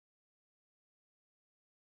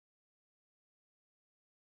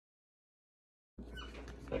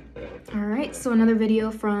All right, so another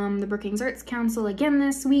video from the Brookings Arts Council again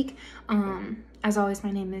this week. As always,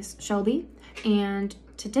 my name is Shelby, and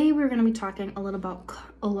today we're going to be talking a little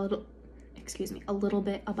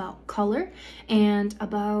bit about color and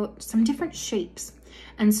about some different shapes.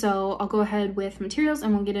 And so I'll go ahead with materials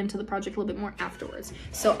and we'll get into the project a little bit more afterwards.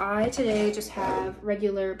 So I today just have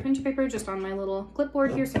regular printer paper just on my little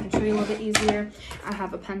clipboard here so I can show you a little bit easier. I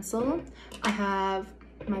have a pencil, I have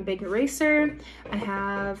my big eraser, I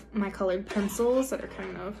have my colored pencils that are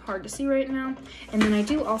kind of hard to see right now, and then I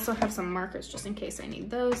do also have some markers just in case I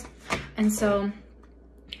need those. And so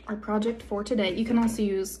our project for today, you can also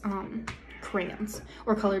use crayons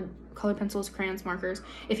or colored pencils, crayons, markers.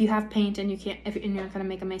 If you have paint and you're not gonna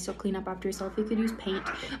make a mess, you'll clean up after yourself, you could use paint.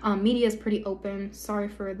 Media is pretty open. Sorry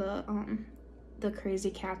for the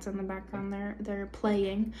crazy cats in the background, they're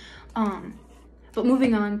playing. But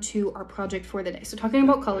moving on to our project for the day. So talking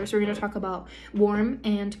about colors, we're going to talk about warm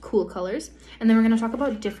and cool colors. And then we're going to talk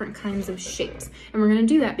about different kinds of shapes. And we're going to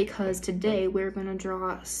do that because today we're going to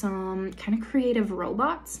draw some kind of creative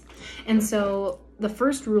robots. And so the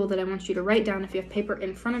first rule that I want you to write down, if you have paper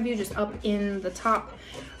in front of you, just up in the top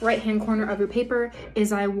right-hand corner of your paper,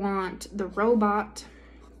 is I want the robot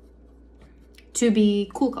to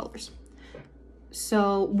be cool colors.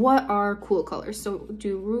 So what are cool colors? So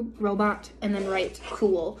do robot and then write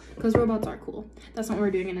cool, because robots are cool. That's not what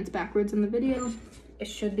we're doing, and it's backwards in the video. It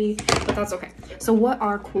should be, but that's okay. So what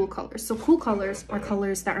are cool colors? So cool colors are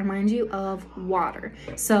colors that remind you of water.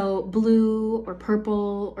 So blue or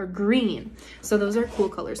purple or green. So those are cool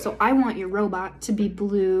colors. So I want your robot to be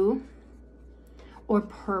blue or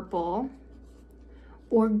purple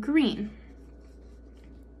or green.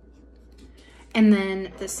 And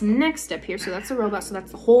then this next step here, so that's the robot, so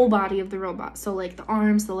that's the whole body of the robot. So like the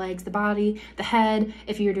arms, the legs, the body, the head,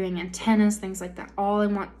 if you're doing antennas, things like that. All I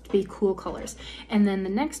want to be cool colors. And then the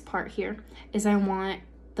next part here is I want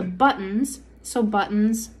the buttons, so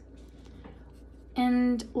buttons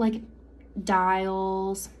and like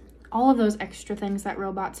dials, all of those extra things that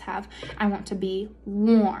robots have, I want to be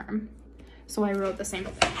warm. So I wrote the same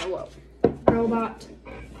thing, robot,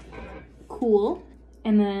 cool,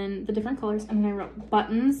 and then the different colors, and then I wrote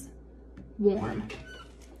buttons, warm.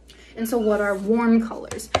 And so what are warm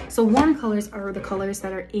colors? So warm colors are the colors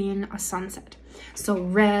that are in a sunset. So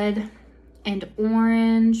red and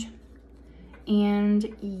orange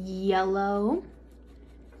and yellow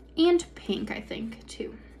and pink, I think,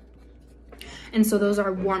 too. And so those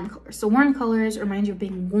are warm colors. So warm colors remind you of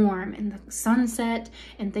being warm in the sunset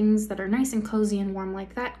and things that are nice and cozy and warm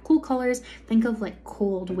like that. Cool colors, think of like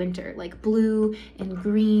cold winter, like blue and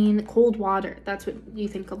green, cold water. That's what you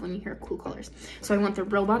think of when you hear cool colors. So I want the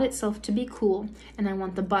robot itself to be cool, and I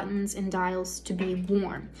want the buttons and dials to be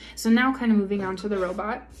warm. So now kind of moving on to the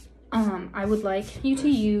robot. I would like you to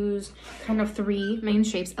use kind of 3 main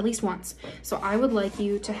shapes at least once. So I would like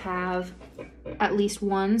you to have at least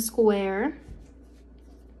one square.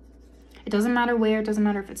 It doesn't matter where, it doesn't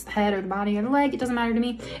matter if it's the head or the body or the leg, it doesn't matter to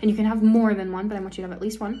me. And you can have more than one, but I want you to have at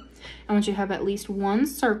least one. I want you to have at least one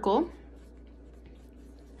circle.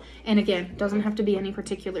 And again, it doesn't have to be any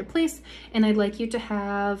particular place. And I'd like you to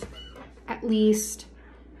have at least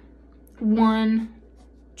one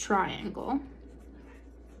triangle.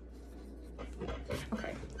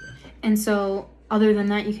 Okay, and so other than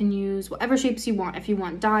that, you can use whatever shapes you want. If you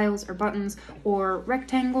want dials or buttons or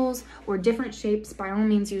rectangles or different shapes, by all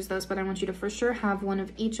means use those, but I want you to for sure have one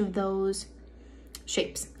of each of those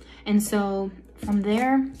shapes. And so from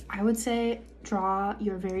there, I would say draw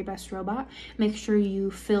your very best robot. Make sure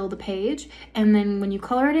you fill the page, and then when you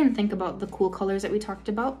color it in, think about the cool colors that we talked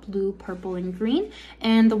about, blue, purple, and green,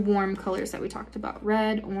 and the warm colors that we talked about,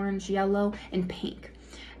 red, orange, yellow, and pink.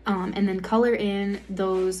 And then color in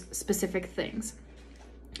those specific things.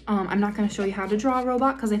 I'm not going to show you how to draw a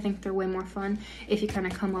robot because I think they're way more fun if you kind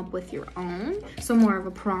of come up with your own. So more of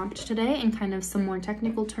a prompt today and kind of some more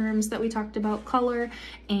technical terms that we talked about, color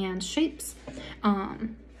and shapes.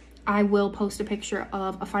 I will post a picture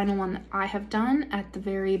of a final one that I have done at the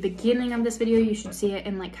very beginning of this video. You should see it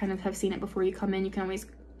and like kind of have seen it before you come in. You can always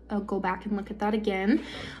go back and look at that again.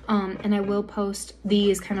 And I will post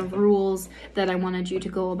these kind of rules that I wanted you to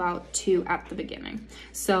go about too at the beginning.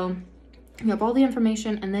 So you have all the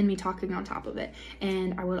information and then me talking on top of it.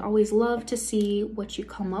 And I would always love to see what you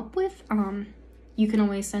come up with. You can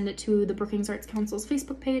always send it to the Brookings Arts Council's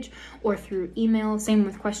Facebook page or through email. Same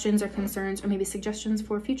with questions or concerns or maybe suggestions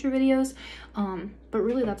for future videos. But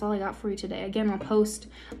really that's all I got for you today. Again, I'll post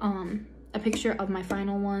a picture of my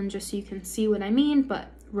final one just so you can see what I mean,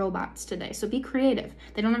 but robots today. So be creative.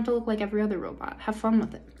 They don't have to look like every other robot. Have fun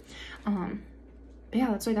with it. But yeah,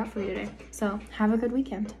 that's what I got for you today. So have a good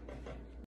weekend.